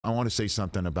I want to say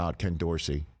something about Ken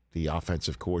Dorsey, the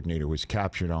offensive coordinator, was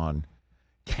captured on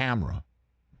camera,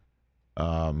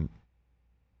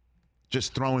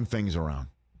 just throwing things around,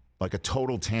 like a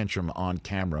total tantrum on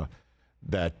camera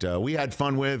that we had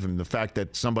fun with, and the fact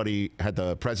that somebody had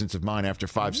the presence of mind after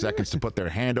 5 seconds to put their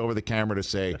hand over the camera to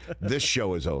say, this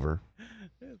show is over.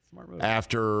 Smart move.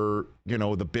 After,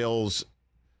 the Bills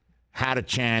had a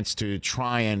chance to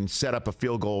try and set up a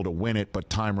field goal to win it, but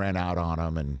time ran out on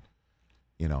them, and,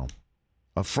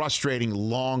 a frustrating,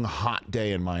 long, hot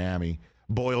day in Miami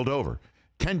boiled over.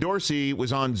 Ken Dorsey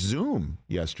was on Zoom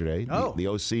yesterday, the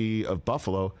OC of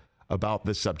Buffalo, about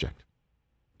this subject.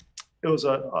 It was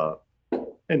a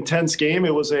intense game.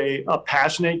 It was a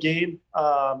passionate game.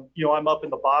 I'm up in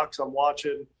the box. I'm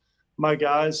watching my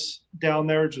guys down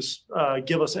there just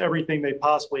give us everything they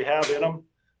possibly have in them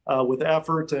with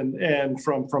effort and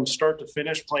from start to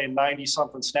finish, playing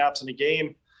 90-something snaps in a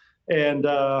game. And,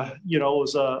 it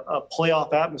was a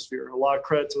playoff atmosphere. A lot of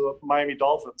credit to the Miami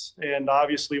Dolphins. And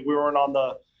obviously we weren't on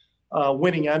the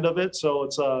winning end of it. So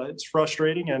it's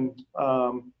frustrating and,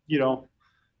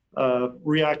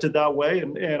 reacted that way.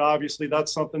 And obviously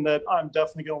that's something that I'm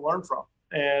definitely going to learn from.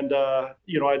 And,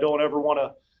 I don't ever want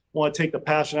to take the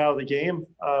passion out of the game.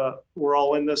 We're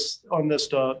all in this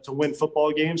to win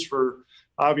football games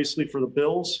obviously for the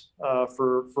Bills,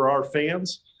 for our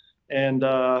fans. And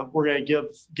we're going to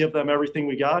give them everything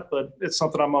we got, but it's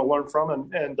something I'm going to learn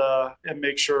from and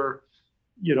make sure,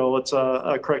 it's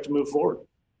a correct move forward.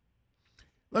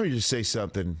 Let me just say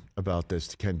something about this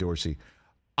to Ken Dorsey.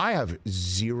 I have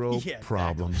zero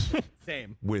problems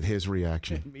with his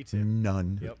reaction. Me too.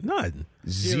 None. Yep. None.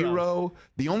 Zero.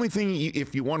 The only thing,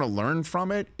 if you want to learn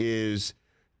from it, is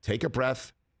take a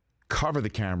breath, cover the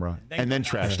camera, and then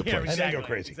trash the place. And then go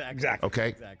crazy. Exactly. Okay?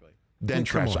 Exactly. Then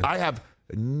trash. I have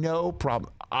no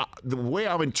problem. The way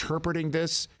I'm interpreting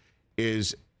this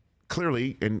is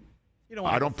clearly, and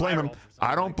I don't blame him.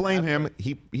 I don't blame him.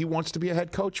 He wants to be a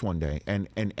head coach one day, and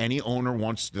any owner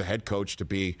wants the head coach to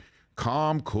be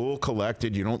calm, cool,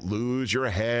 collected. You don't lose your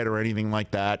head or anything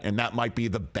like that, and that might be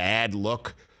the bad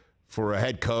look for a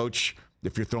head coach.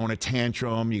 If you're throwing a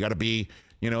tantrum, you got to be,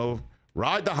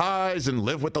 ride the highs and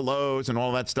live with the lows and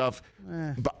all that stuff.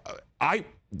 But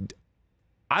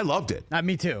I loved it.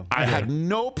 Me too. I had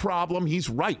no problem. He's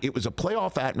right. It was a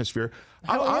playoff atmosphere.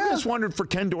 I just wondered for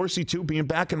Ken Dorsey, too, being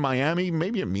back in Miami,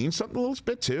 maybe it means something a little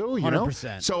bit, too.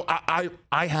 100%. So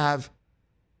I have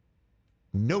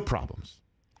no problems.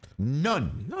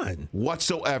 None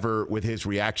whatsoever with his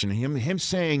reaction. Him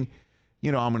saying,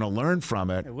 I'm going to learn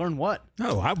from it. Hey, learn what?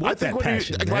 No, I want that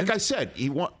passion. Like I said,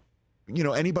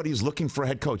 anybody who's looking for a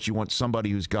head coach, you want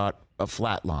somebody who's got a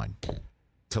flat line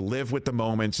to live with the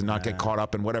moments and not get caught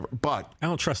up in whatever. But I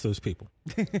don't trust those people.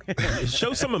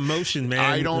 Show some emotion, man.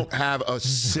 I don't have a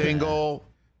single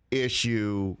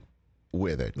issue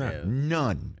with it.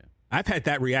 None. I've had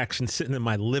that reaction sitting in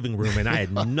my living room, and I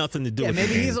had nothing to do with it.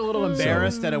 Maybe he's a little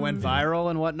embarrassed that it went viral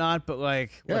and whatnot, but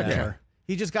whatever. Yeah.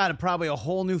 He just got probably a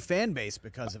whole new fan base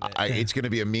because of it. It's going to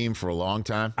be a meme for a long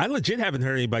time. I legit haven't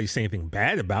heard anybody say anything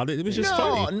bad about it. It was just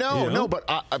funny. No. But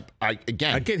I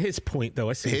again, I get his point though.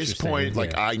 I see his point.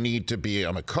 Like I need to be.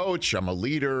 I'm a coach. I'm a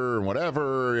leader, or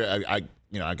whatever. I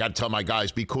got to tell my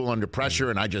guys be cool under pressure,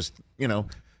 and I just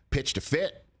pitched a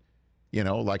fit.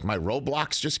 Like my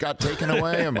Roblox just got taken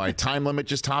away, and my time limit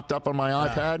just topped up on my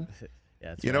iPad.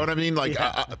 Yeah, you know what I mean? Like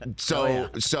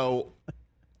so.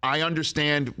 I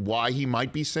understand why he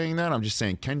might be saying that. I'm just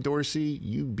saying, Ken Dorsey,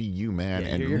 you be you, man.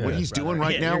 And what he's doing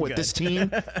right now with this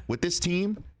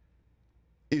team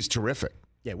is terrific.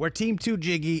 Yeah, we're Team 2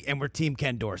 Jiggy, and we're Team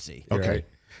Ken Dorsey. Okay. Right.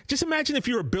 Just imagine if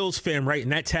you're a Bills fan, right,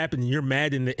 and that's happened, and you're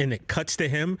mad, and it cuts to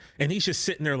him, and he's just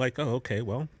sitting there like, oh, okay,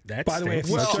 well, that's... By the way, if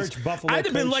you search Buffalo I'd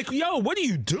have been like, yo, what are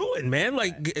you doing, man?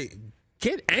 Like,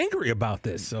 get angry about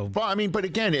this. So, well, but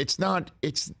again,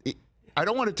 I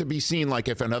don't want it to be seen like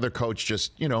if another coach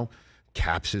just,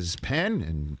 caps his pen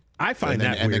and I find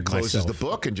that and weird then closes myself. the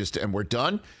book and we're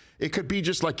done. It could be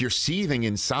just like you're seething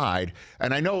inside.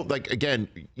 And I know, like, again,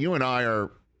 you and I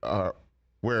are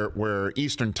we're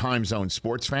Eastern time zone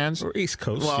sports fans. Or East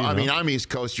Coast. Well, I mean, I'm East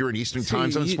Coast. You're an Eastern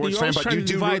time zone sports fan, but you do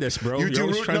divide us, bro. You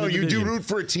do root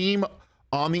for a team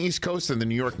on the East Coast and the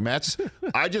New York Mets.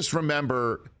 I just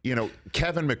remember,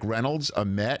 Kevin McReynolds, a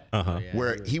Met,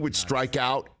 where he would strike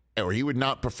out, or he would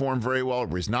not perform very well,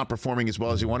 or he's not performing as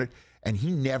well as he wanted, and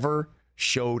he never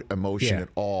showed emotion at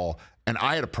all. And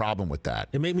I had a problem with that.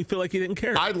 It made me feel like he didn't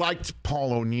care. I liked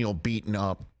Paul O'Neill beating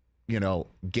up,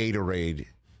 Gatorade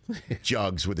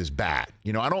jugs with his bat.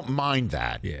 I don't mind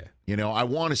that. Yeah. I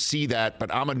want to see that,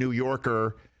 but I'm a New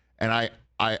Yorker, and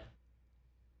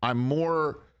I'm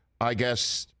more, I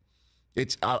guess,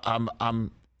 it's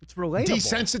It's relatable.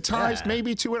 Desensitized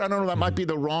maybe to it. I don't know. That might be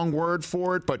the wrong word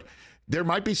for it, but there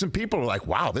might be some people who are like,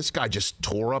 wow, this guy just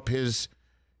tore up his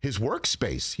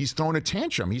workspace. He's throwing a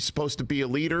tantrum. He's supposed to be a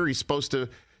leader. He's supposed to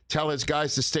tell his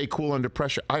guys to stay cool under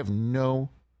pressure. I have no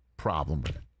problem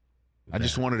with it. I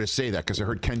just wanted to say that because I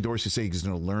heard Ken Dorsey say he's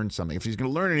going to learn something. If he's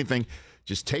going to learn anything,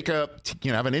 just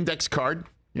have an index card.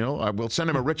 We'll send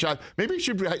him a Rich Eisen. Maybe we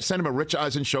should send him a Rich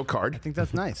Eisen Show card. I think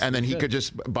that's nice. And then he could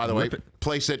just, by the way,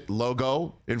 place it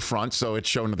logo in front so it's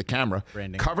shown to the camera.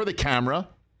 Branding. Cover the camera,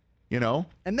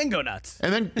 And then go nuts.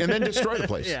 And then destroy the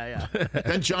place. Yeah.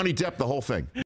 Then Johnny Depp the whole thing.